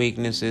biggest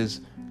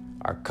weaknesses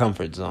are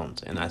comfort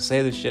zones. And I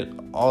say this shit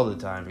all the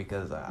time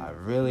because I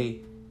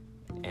really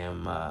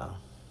am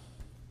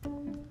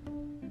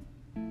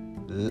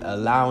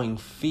allowing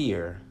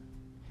fear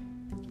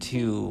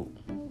to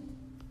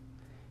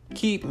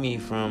keep me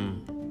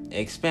from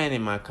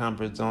expanding my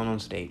comfort zone on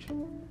stage.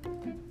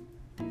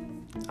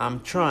 I'm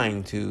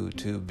trying to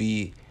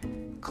be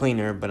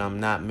cleaner, but I'm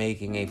not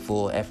making a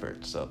full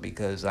effort. So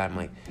because I'm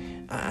like,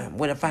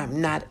 what if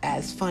I'm not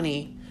as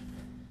funny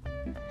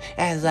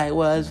as I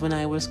was when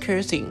I was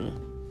cursing?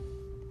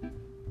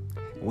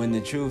 When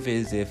the truth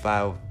is, if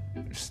I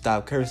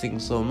stop cursing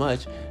so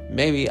much,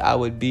 maybe I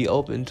would be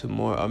open to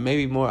more, or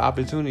maybe more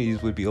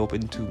opportunities would be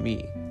open to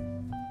me.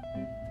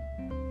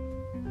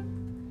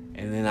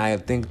 And then I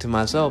think to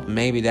myself,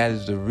 maybe that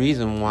is the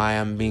reason why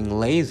I'm being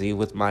lazy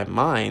with my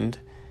mind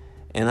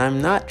and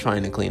I'm not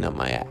trying to clean up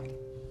my act.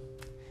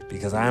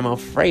 Because I'm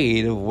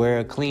afraid of where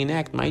a clean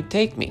act might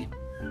take me.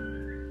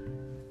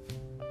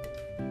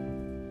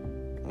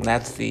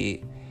 That's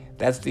the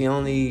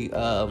only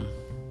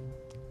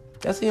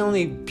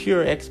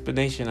pure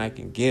explanation I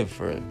can give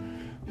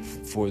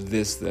for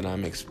this that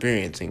I'm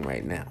experiencing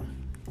right now.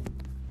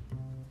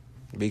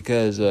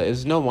 because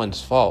it's no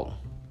one's fault.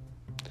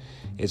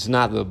 It's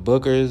not the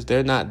bookers.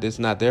 It's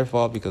not their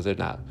fault because they're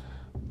not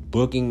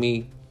booking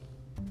me.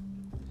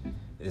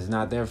 It's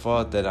not their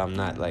fault that I'm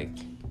not like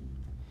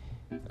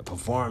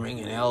performing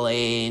in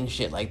LA and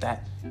shit like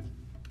that.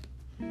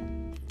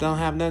 Don't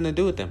have nothing to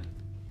do with them.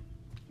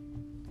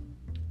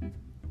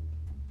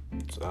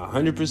 It's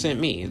 100%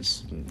 me.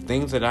 It's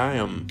things that I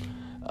am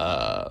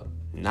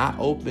not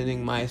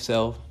opening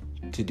myself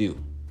to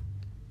do.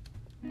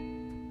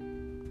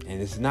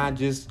 And it's not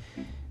just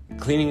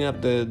cleaning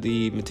up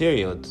the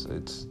material.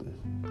 It's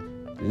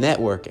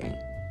networking.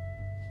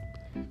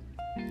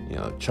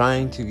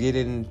 Trying to get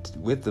in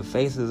with the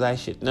faces I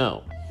should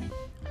know.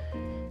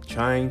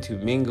 Trying to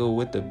mingle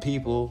with the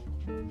people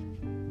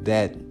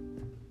that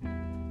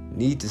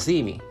need to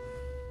see me.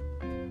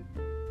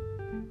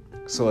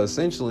 So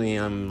essentially,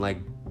 I'm like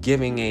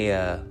giving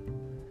a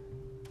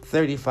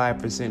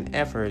 35%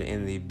 effort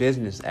in the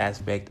business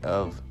aspect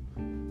of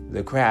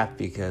the craft,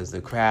 because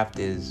the craft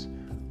is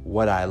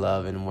what I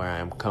love and where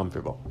I'm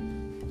comfortable.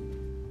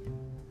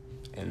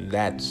 And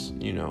that's,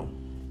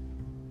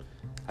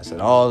 I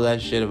said all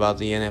that shit about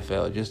the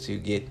NFL just to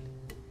get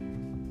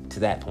to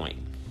that point.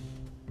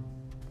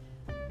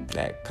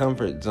 That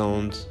comfort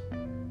zones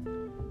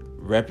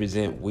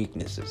represent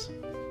weaknesses.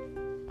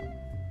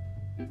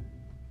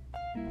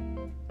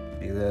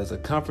 Because a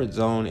comfort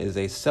zone is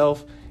a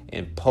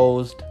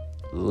self-imposed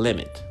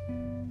limit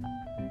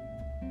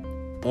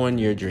on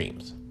your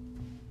dreams.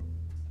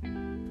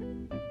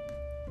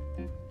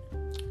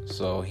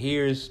 So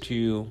here's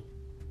to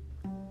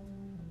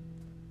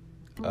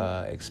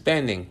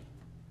expanding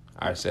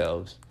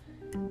ourselves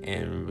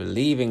and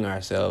relieving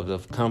ourselves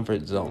of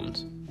comfort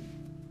zones.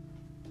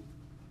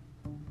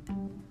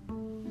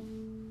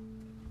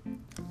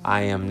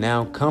 I am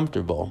now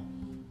comfortable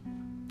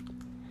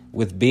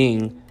with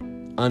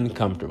being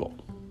uncomfortable.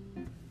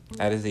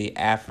 That is the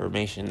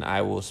affirmation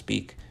I will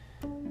speak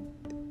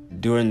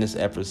during this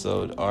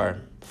episode,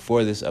 or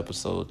for this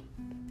episode,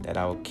 that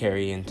I will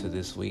carry into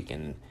this week.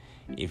 And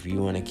if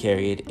you want to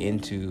carry it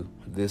into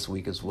this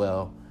week as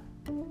well,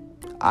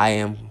 I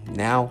am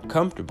now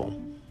comfortable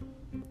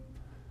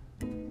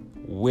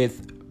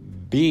with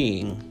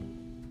being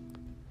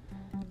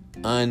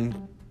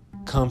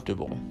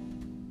uncomfortable.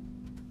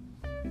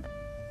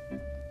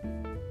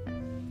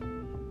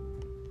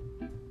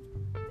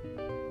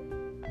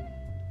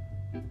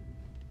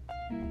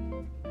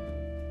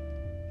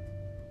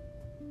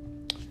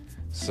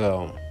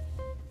 So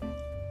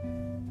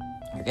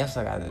I guess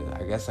I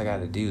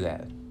gotta do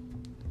that.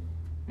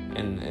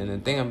 And the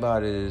thing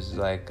about it is,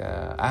 like,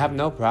 I have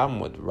no problem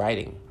with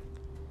writing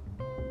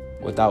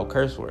without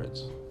curse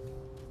words.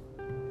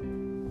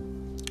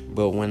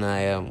 But when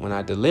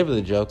I deliver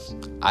the jokes,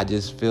 I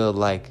just feel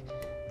like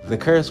the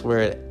curse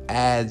word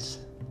adds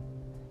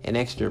an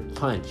extra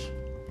punch.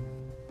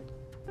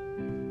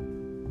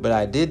 But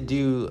I did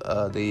do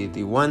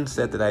the one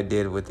set that I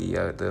did with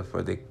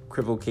for the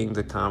Cripple Kings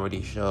of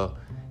Comedy show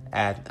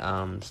at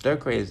Stir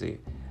Crazy.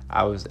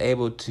 I was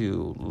able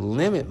to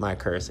limit my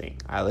cursing.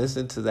 I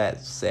listened to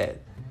that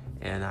set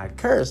and I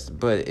cursed,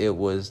 but it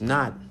was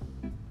not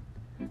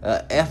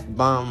a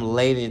F-bomb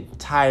laden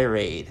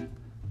tirade.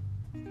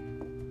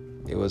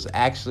 It was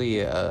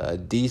actually a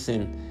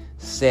decent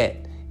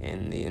set,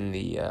 and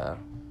the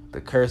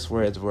curse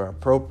words were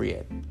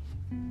appropriate,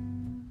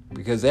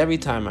 because every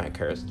time I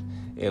cursed,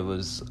 it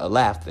was a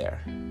laugh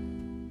there.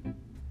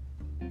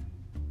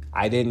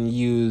 I didn't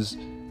use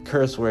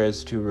curse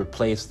words to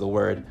replace the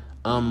word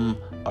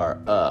or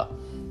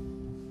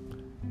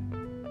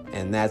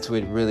and that's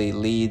what really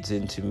leads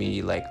into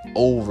me like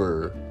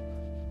over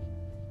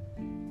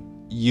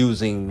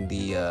using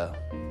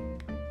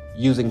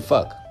using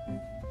fuck,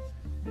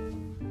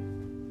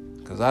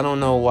 because I don't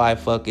know why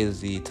fuck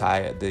is the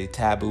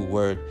taboo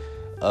word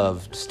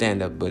of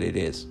stand-up, but it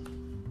is.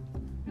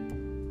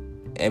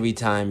 Every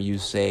time you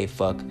say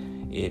fuck,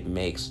 it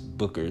makes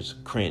bookers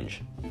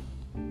cringe.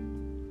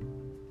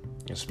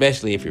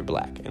 Especially if you're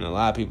black. And a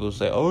lot of people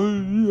say, oh,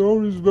 you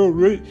always about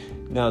race.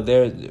 Now,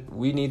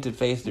 we need to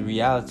face the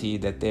reality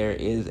that there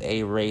is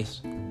a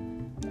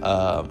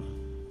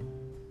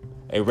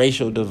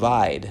racial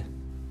divide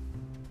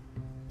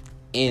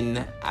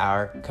in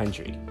our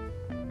country.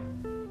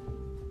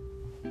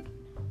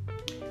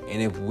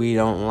 And if we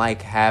don't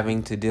like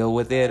having to deal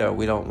with it, or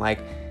we don't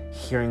like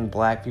hearing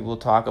black people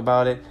talk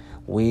about it,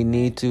 we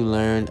need to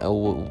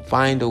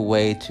find a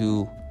way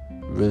to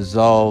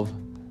resolve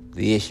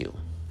the issue.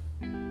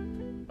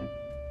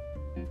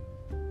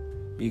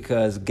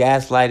 Because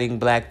gaslighting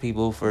black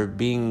people for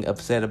being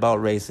upset about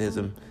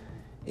racism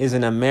is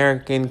an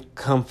American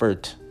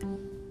comfort.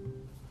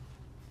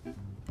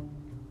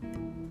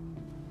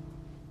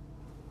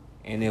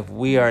 And if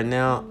we are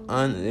now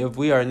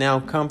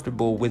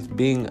comfortable with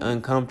being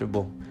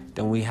uncomfortable,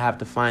 then we have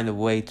to find a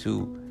way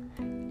to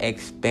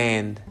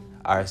expand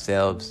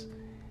ourselves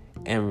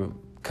and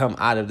come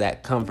out of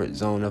that comfort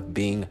zone of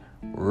being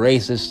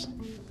racist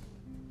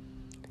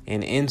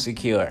and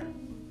insecure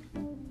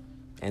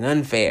and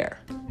unfair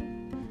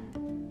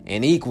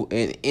and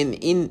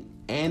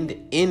and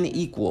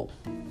unequal.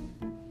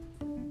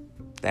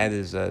 That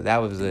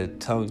was a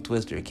tongue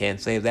twister. Can't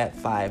say that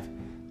 5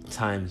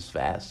 times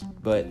fast,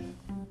 but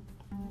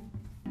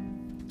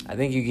I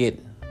think you get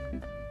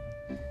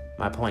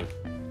my point.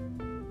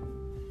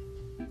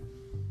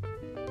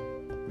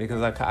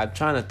 Because I'm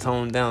trying to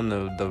tone down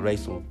the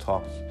racial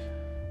talks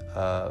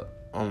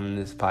on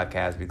this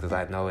podcast, because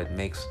I know it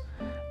makes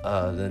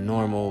the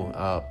normal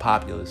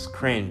populace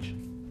cringe.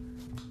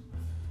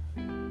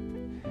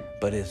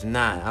 But it's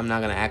not. I'm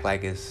not going to act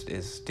like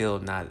it's still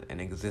not an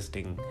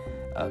existing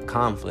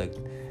conflict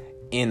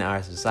in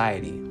our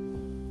society.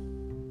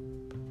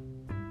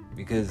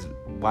 Because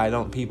why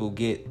don't people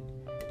get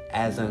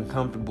as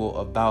uncomfortable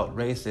about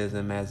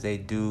racism as they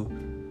do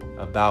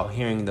about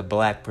hearing the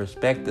black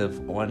perspective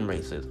on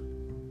racism?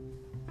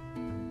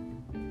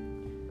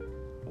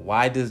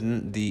 Why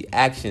doesn't the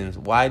actions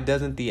of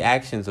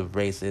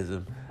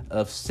racism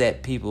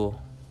upset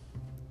people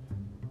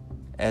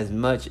as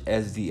much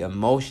as the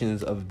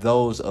emotions of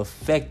those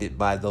affected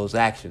by those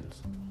actions?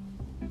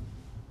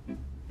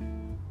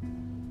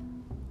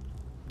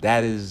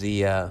 That is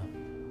the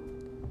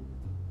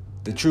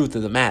truth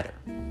of the matter.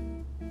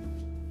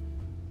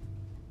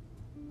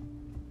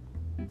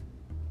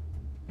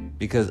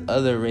 Because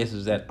other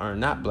races that are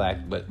not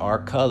black but are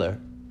color,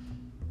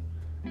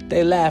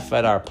 they laugh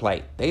at our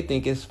plight. They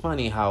think it's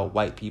funny how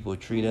white people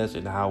treat us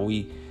and how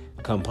we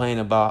complain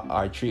about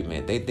our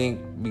treatment. They think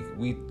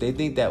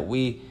that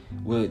we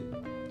would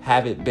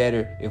have it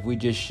better if we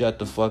just shut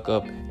the fuck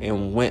up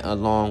and went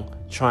along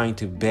trying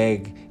to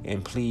beg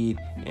and plead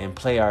and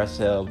play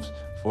ourselves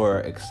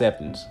for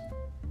acceptance.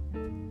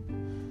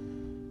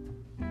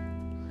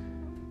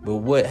 But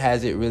what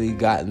has it really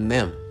gotten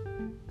them?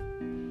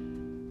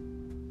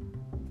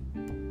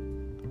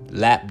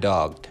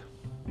 Lapdogged.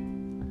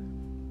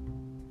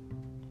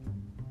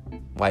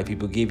 White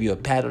people give you a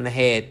pat on the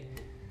head,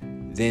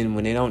 then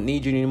when they don't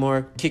need you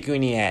anymore, kick you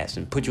in the ass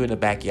and put you in the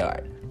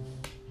backyard.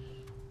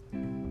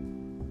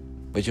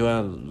 But you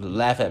want to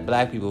laugh at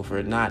black people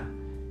for not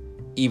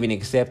even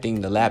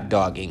accepting the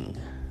lapdogging.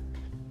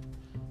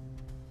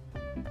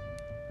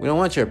 We don't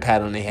want your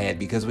pat on the head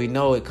because we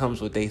know it comes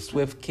with a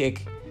swift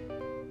kick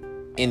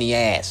in the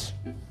ass.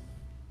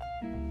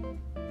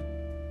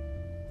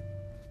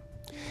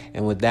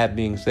 And with that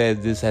being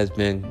said, this has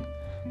been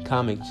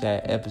Comic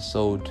Chat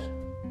episode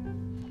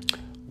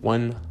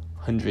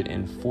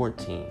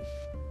 114.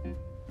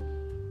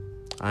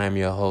 I am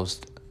your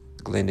host,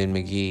 Glendon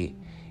McGee.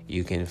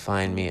 You can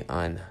find me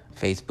on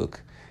Facebook,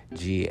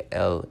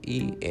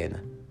 GLENDON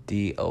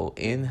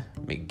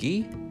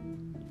McGee,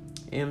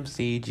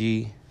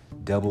 MCGEE.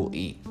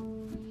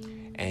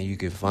 And you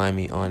can find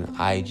me on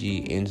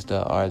IG,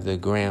 Insta, or the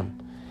Gram.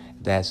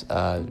 That's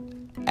at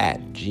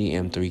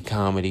GM3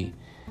 Comedy.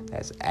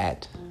 That's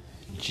at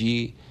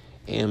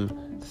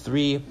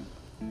GM3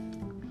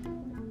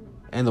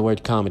 and the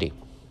word comedy.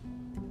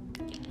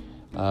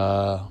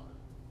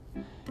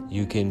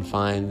 You can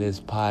find this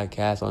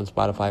podcast on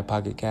Spotify,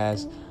 Pocket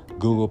Cast,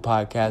 Google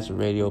Podcasts,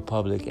 Radio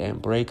Public,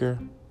 and Breaker.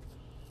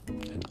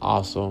 And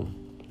also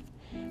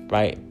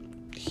right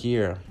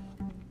here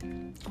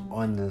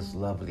on this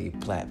lovely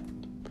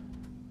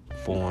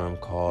platform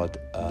called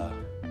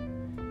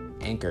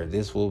Anchor.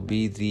 This will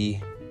be the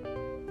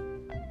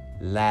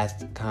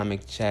last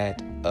comic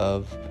chat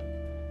of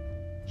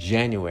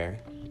January.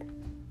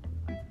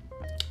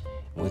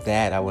 With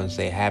that, I want to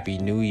say Happy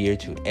New Year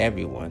to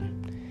everyone.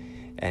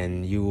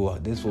 And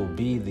this will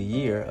be the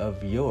year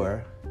of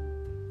your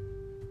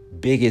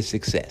biggest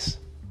success.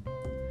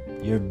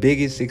 Your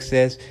biggest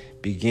success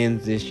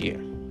begins this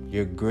year.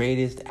 Your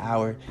greatest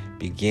hour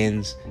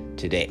begins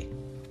today.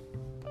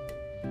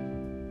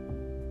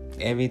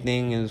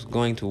 Everything is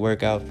going to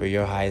work out for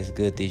your highest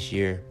good this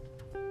year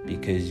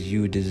because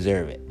you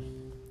deserve it.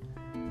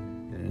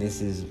 And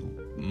this is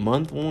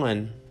month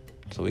 1,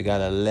 so we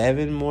got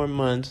 11 more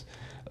months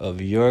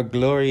of your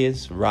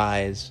glorious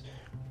rise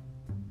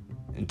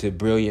into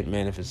brilliant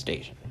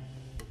manifestation.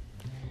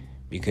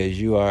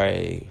 Because you are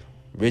a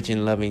rich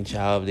and loving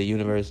child of the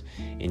universe,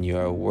 and you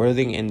are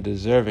worthy and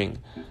deserving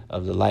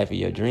of the life of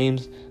your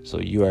dreams, so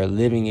you are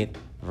living it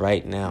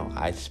right now.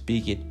 I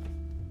speak it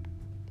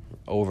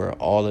over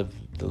all of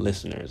the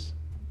listeners.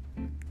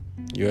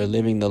 You are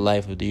living the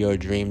life of your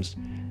dreams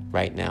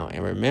right now.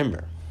 And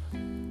remember,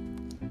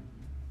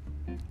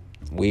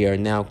 we are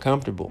now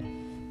comfortable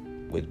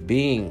with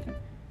being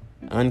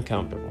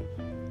uncomfortable.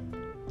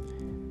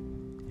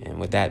 And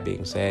with that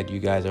being said, you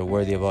guys are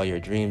worthy of all your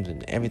dreams,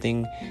 and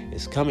everything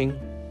is coming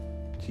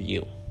to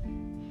you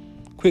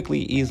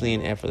quickly, easily,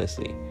 and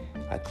effortlessly.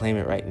 I claim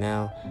it right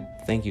now.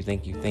 Thank you,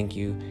 thank you, thank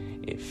you.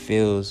 It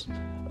feels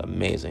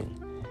amazing.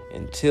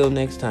 Until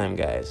next time,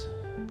 guys,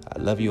 I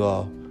love you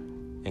all,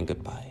 and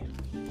goodbye.